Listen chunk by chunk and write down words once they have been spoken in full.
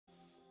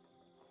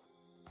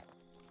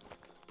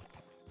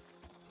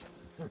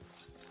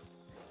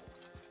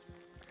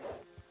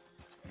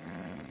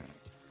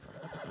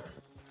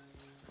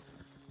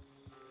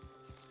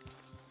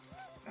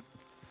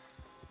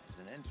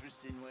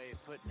fascinating way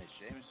of putting it,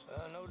 Seamus.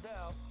 No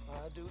doubt.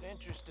 I do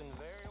interesting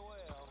very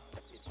well.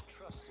 It's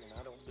trusting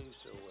I don't do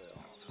so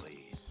well.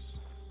 Please.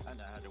 I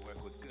know how to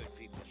work with good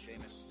people,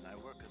 Seamus, and I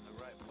work in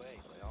the right way.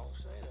 They all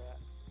say that.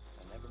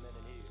 I never met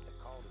an idiot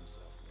that called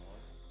himself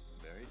one.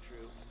 Very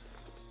true.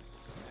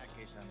 In that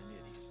case, I'm an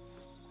idiot.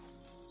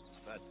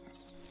 But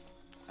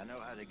I know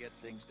how to get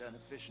things done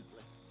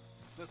efficiently.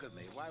 Look at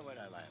me. Why would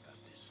I lie about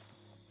this?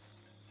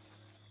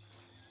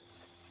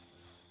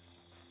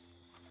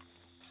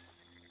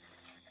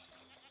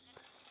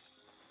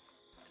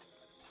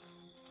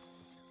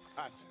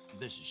 Arthur,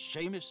 this is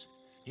Seamus.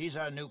 He's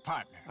our new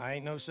partner. I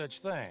ain't no such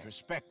thing.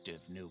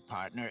 Prospective new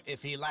partner,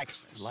 if he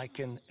likes us.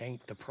 Liking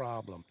ain't the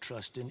problem.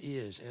 Trusting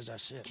is, as I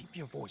said. Keep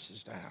your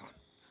voices down.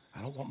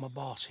 I don't want my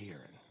boss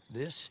hearing.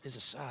 This is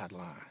a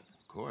sideline.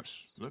 Of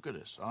course. Look at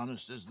us.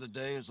 Honest as the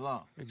day is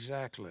long.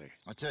 Exactly.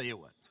 I'll tell you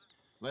what.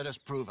 Let us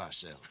prove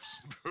ourselves.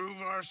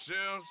 Prove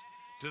ourselves?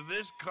 To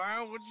this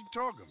clown? What you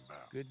talking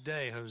about? Good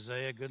day,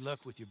 Hosea. Good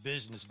luck with your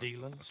business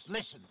dealings.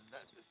 Listen,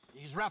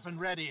 he's rough and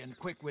ready and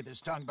quick with his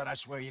tongue, but I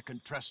swear you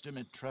can trust him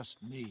and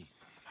trust me.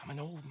 I'm an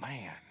old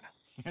man.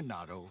 You're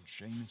not old,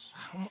 Seamus.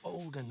 I'm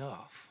old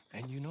enough.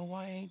 And you know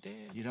I ain't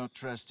dead? You don't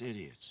trust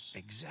idiots.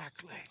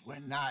 Exactly. We're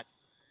not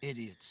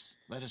idiots.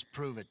 Let us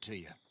prove it to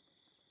you.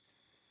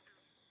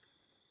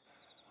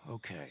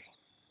 Okay.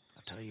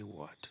 I'll tell you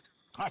what.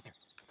 Arthur.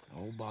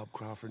 Old Bob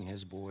Crawford and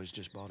his boys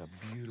just bought a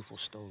beautiful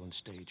stolen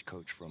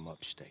stagecoach from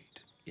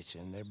upstate. It's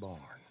in their barn.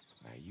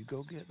 Now you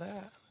go get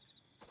that,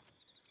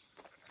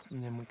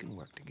 and then we can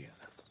work together.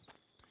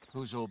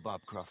 Who's old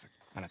Bob Crawford?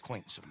 An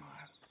acquaintance of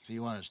mine. So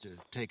you want us to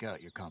take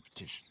out your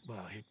competition?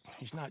 Well,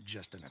 he's not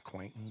just an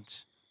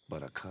acquaintance,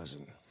 but a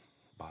cousin.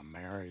 By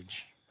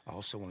marriage. I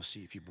also want to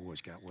see if you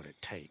boys got what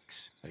it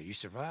takes. Now, you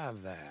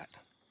survive that.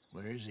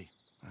 Where is he?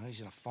 Well,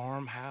 he's in a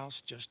farmhouse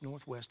just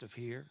northwest of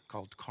here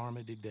called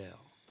Carmody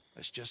Dell.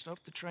 It's just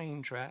up the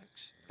train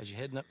tracks as you're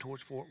heading up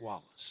towards Fort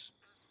Wallace.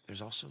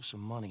 There's also some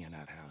money in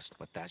that house,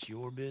 but that's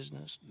your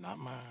business, not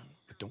mine.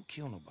 But don't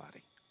kill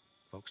nobody.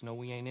 Folks know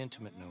we ain't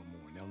intimate no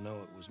more, and they'll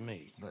know it was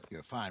me. But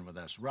you're fine with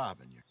us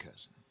robbing your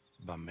cousin.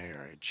 By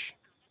marriage.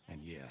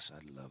 And yes,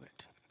 I'd love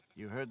it.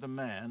 You heard the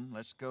man.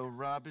 Let's go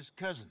rob his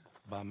cousin.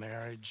 By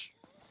marriage.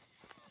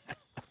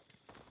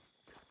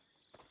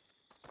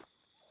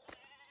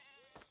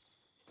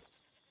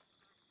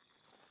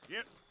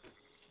 Yep.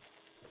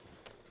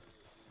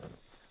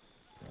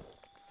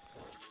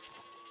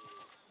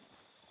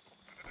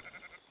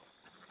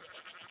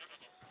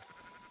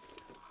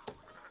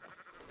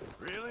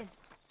 Really?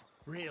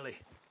 Really.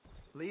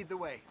 Lead the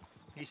way.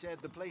 He said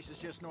the place is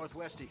just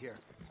northwest of here.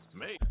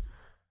 Me?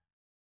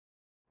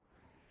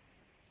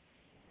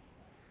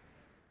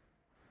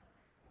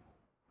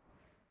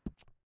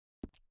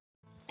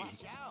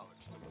 Watch out!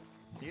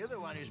 You're the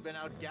one who's been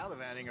out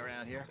gallivanting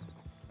around here.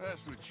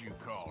 That's what you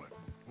call it.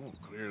 Well,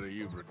 clearly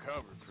you've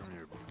recovered from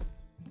your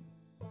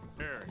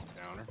bear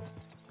encounter.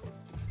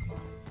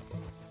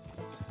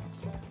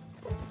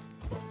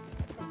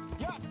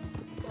 Yup!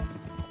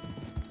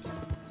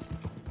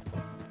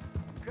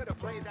 Could have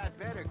played that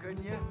better,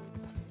 couldn't you?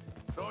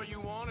 Thought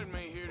you wanted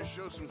me here to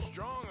show some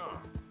strong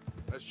arm.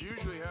 That's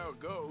usually how it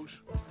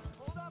goes.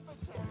 Hold up a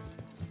second.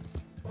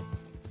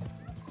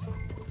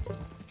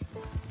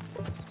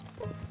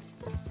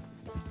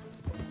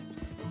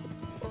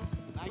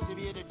 Nice of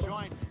you to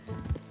join me.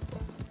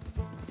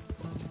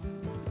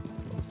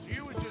 So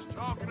you was just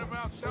talking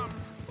about something?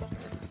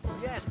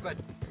 Yes, but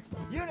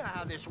you know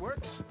how this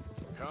works.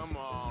 Come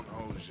on,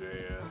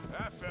 Hosea.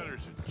 That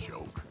feller's a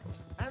joke.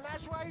 And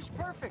that's why he's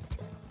perfect.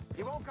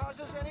 He won't cause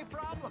us any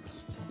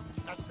problems.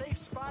 A safe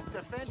spot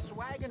to fence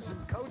wagons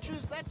and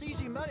coaches, that's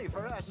easy money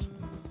for us.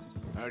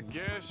 I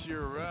guess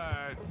you're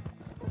right.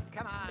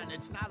 Come on,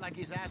 it's not like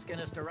he's asking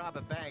us to rob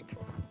a bank.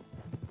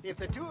 If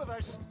the two of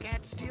us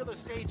can't steal a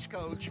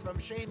stagecoach from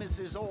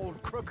Seamus's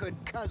old crooked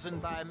cousin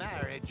by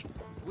marriage,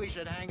 we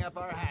should hang up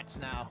our hats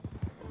now.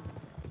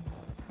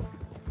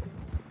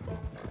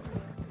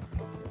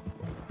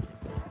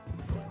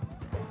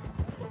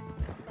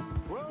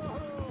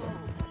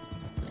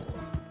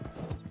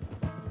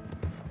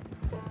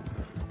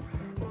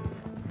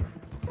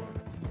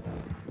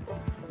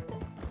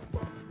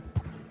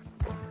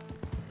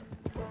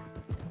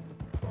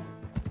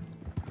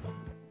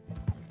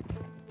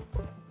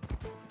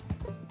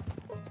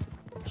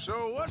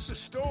 So what's the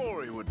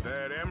story with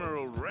that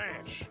Emerald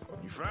Ranch?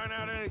 You find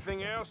out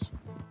anything else?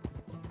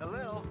 A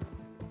little.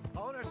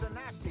 Owner's a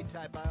nasty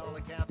type by all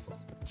accounts.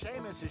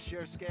 Seamus is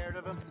sure scared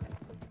of him.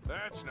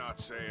 That's not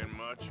saying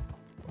much.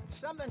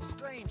 Something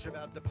strange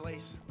about the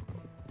place.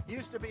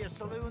 Used to be a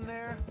saloon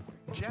there,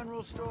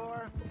 general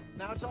store.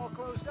 Now it's all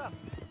closed up,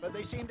 but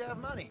they seem to have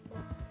money.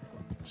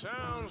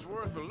 Sounds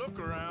worth a look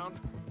around.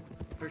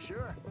 For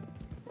sure.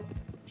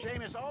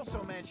 Seamus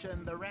also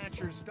mentioned the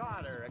rancher's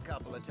daughter a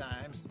couple of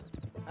times.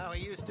 How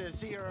he used to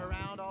see her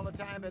around all the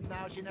time, but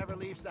now she never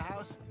leaves the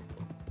house.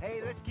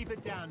 Hey, let's keep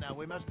it down now.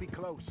 We must be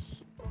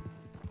close.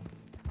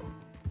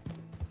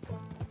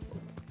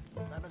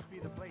 That must be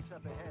the place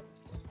up ahead.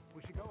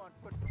 We should go on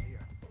foot from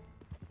here.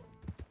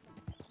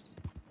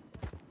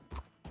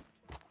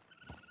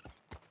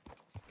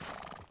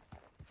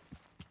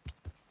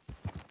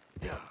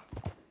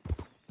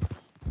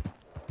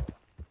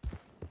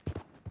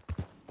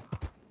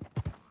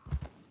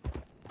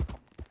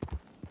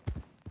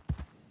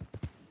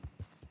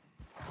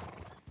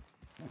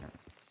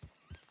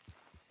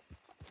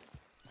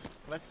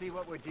 Let's see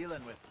what we're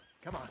dealing with.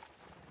 Come on.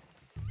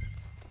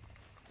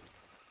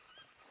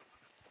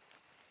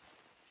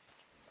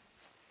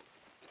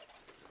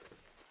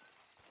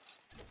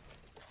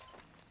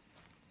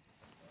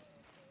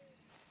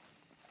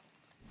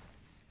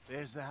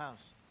 There's the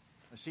house.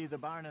 I see the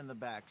barn in the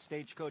back.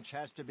 Stagecoach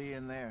has to be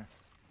in there.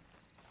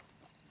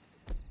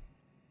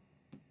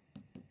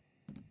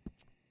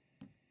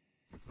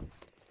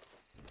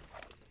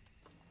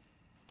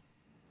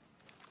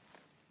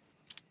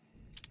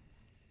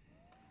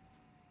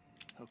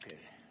 Okay,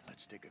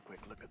 let's take a quick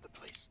look at the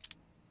place.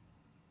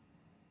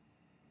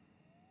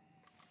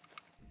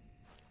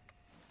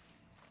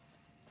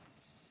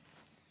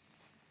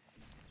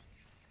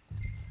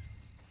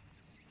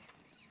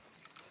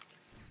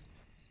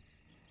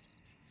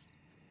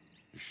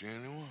 You see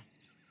anyone?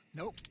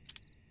 Nope.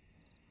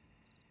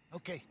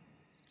 Okay.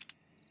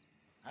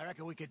 I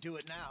reckon we could do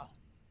it now.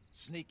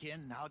 Sneak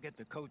in, I'll get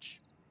the coach.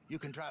 You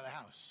can try the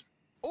house.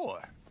 Or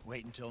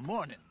wait until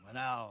morning when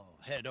I'll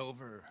head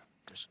over,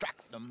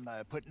 distract them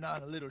by putting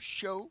on a little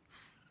show,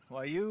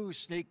 while you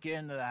sneak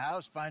into the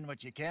house, find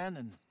what you can,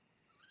 and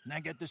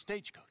then get the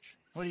stagecoach.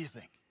 What do you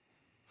think?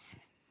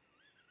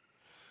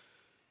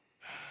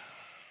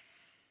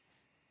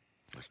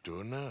 Let's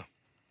do it now.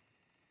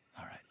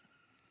 All right.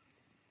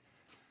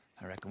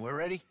 I reckon we're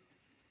ready.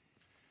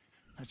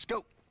 Let's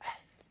go.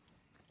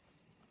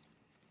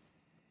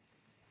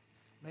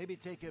 Maybe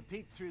take a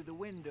peek through the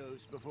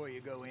windows before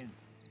you go in.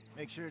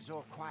 Make sure it's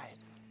all quiet.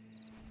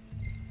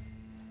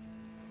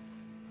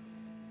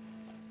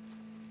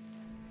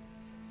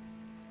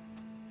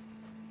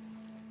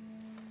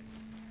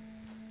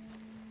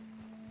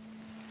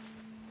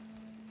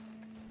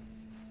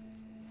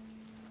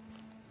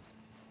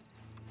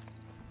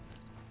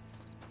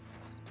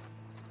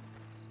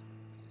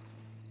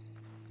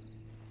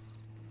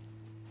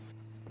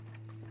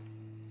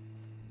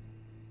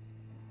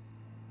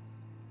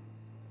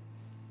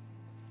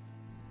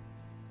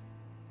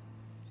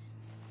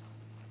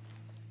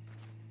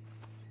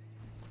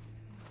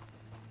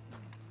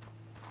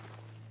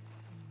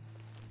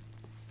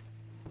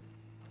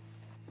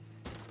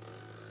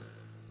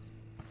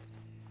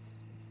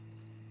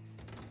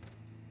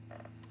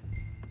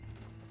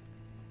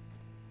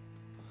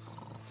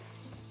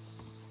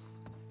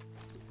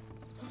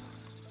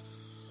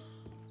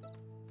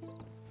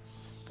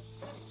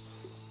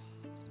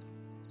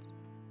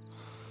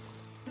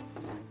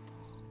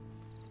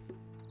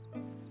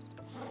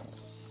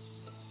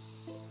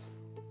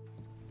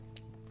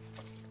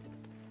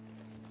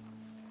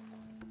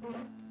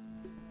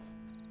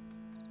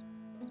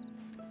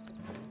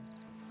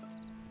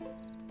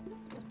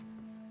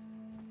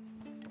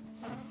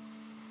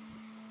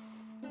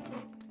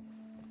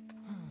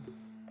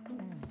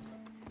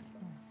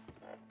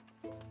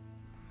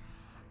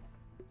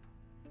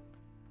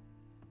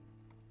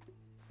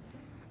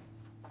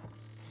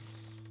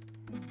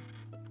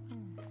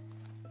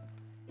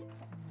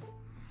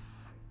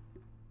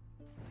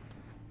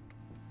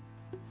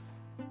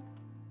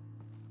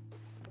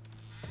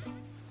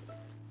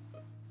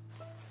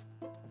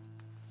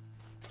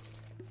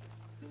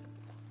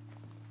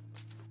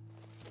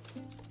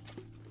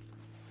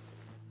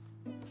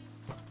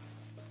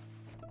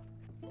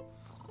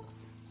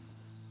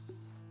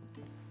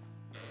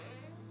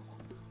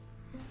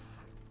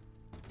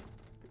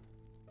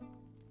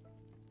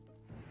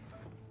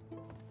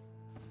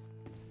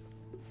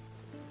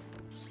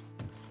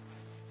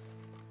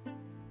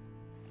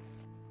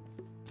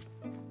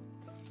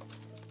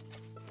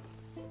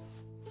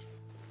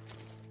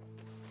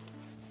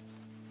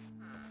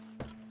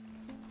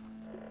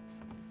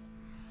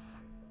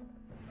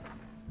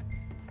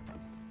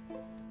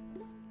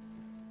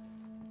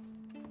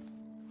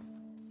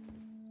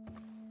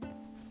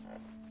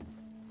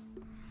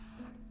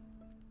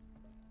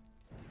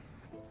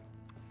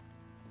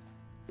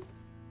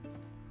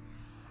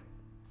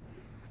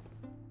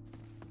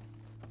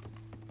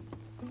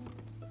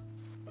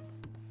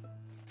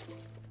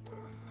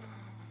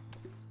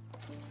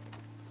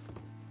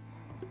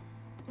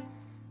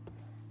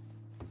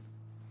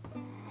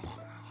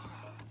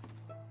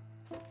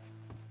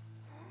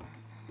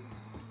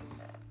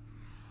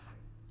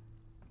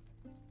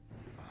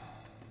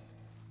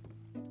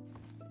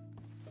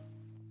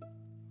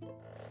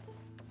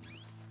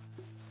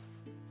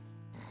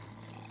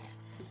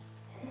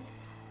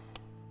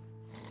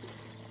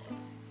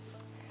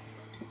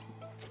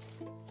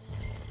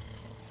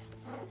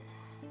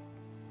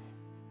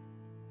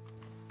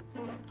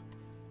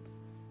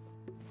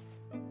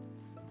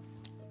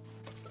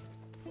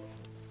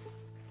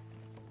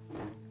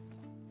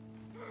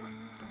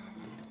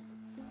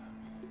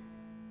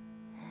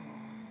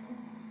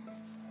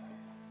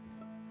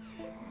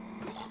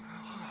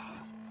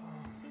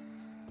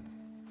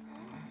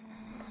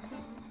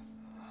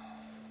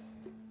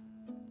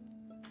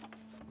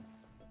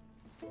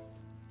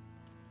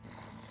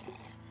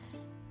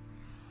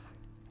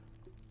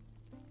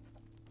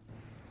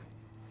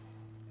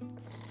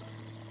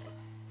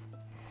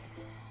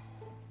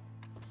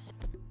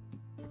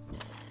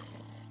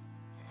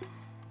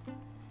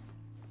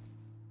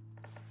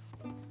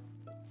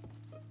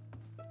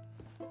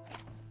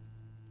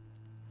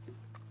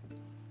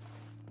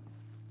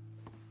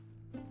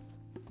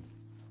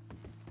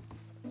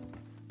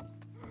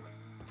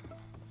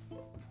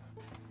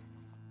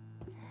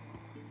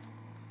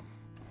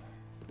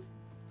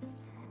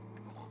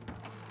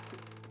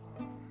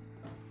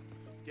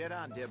 Get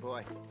on, dear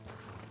boy.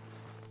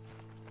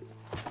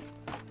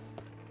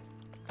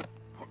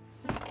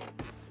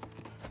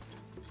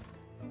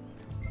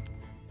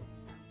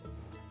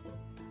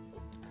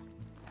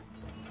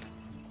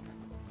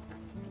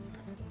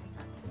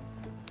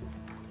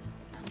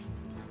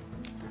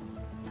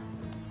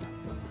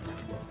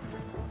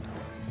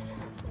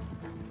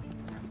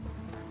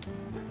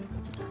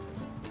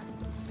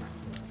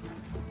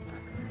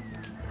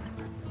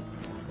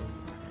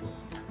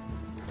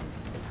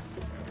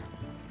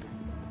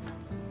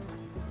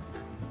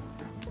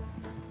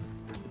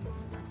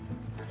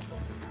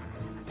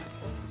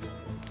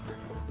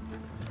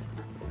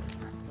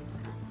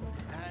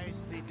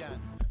 Nicely done.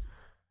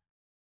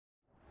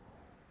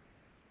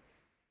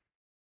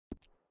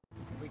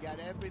 We got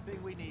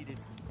everything we needed.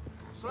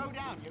 Slow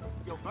down,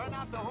 you'll burn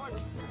out the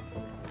horses.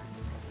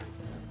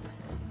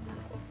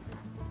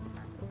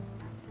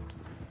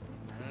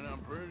 And I'm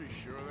pretty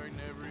sure they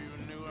never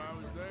even knew I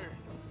was there.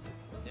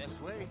 This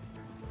way.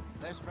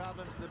 Less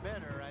problems the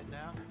better right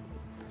now.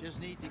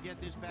 Just need to get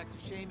this back to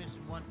Seamus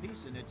in one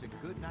piece and it's a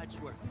good night's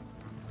work.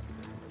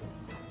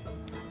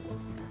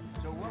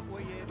 So what were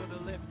you able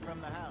to lift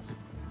from the house?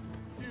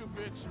 A few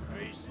bits and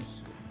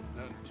pieces.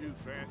 Nothing too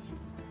fancy.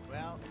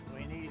 Well,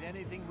 we need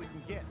anything we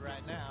can get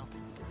right now.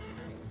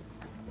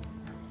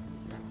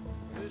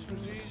 This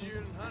was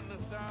easier than hunting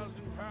a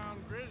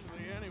 1,000-pound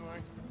grizzly anyway.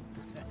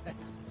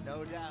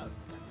 No doubt.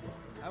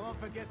 I won't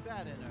forget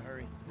that in a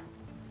hurry.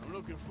 I'm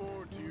looking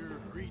forward to your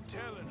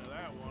retelling of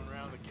that one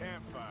around the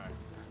campfire.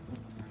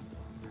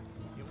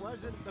 It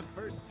wasn't the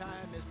first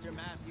time Mr.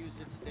 Matthews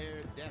had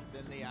stared death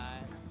in the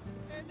eye.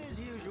 And as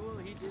usual,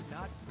 he did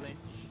not flinch.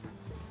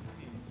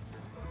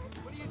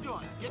 What are you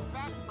doing? Get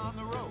back on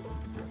the road.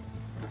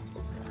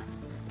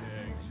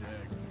 Yeah,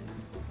 exactly.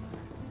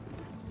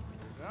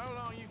 How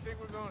long you think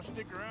we're gonna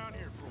stick around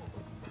here for?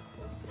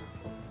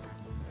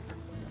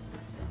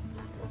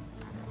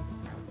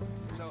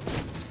 So,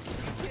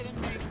 you kidding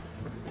me?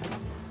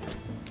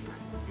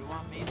 You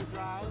want me to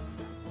drive?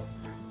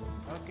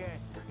 Okay,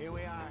 here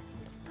we are.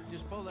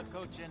 Just pull the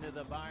coach into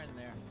the barn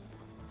there.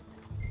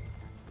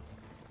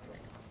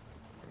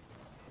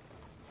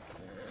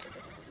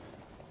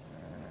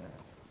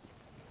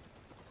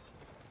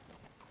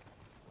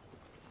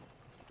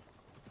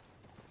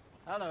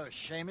 Hello,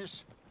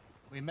 Seamus.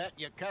 We met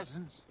your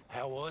cousins.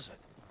 How was it?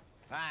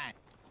 Fine.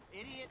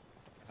 Idiot?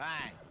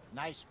 Fine.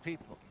 Nice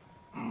people.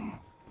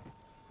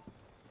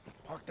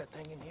 Park that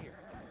thing in here.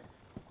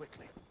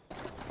 Quickly.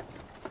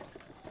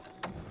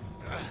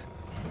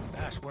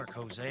 Nice work,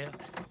 Hosea.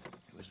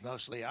 It was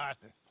mostly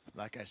Arthur.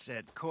 Like I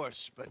said,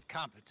 coarse but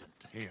competent.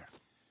 Here.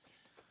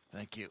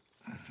 Thank you.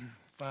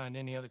 Find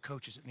any other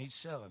coaches that need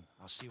selling.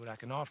 I'll see what I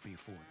can offer you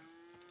for them.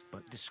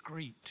 But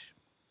discreet,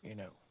 you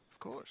know. Of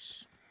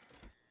course.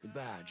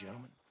 Goodbye,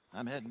 gentlemen.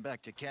 I'm heading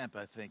back to camp,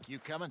 I think. You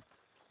coming?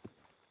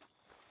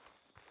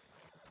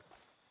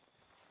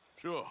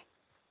 Sure.